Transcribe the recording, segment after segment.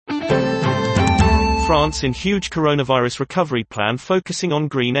France in huge coronavirus recovery plan focusing on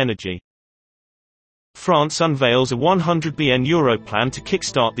green energy. France unveils a €100 billion plan to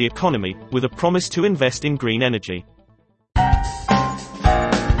kickstart the economy, with a promise to invest in green energy.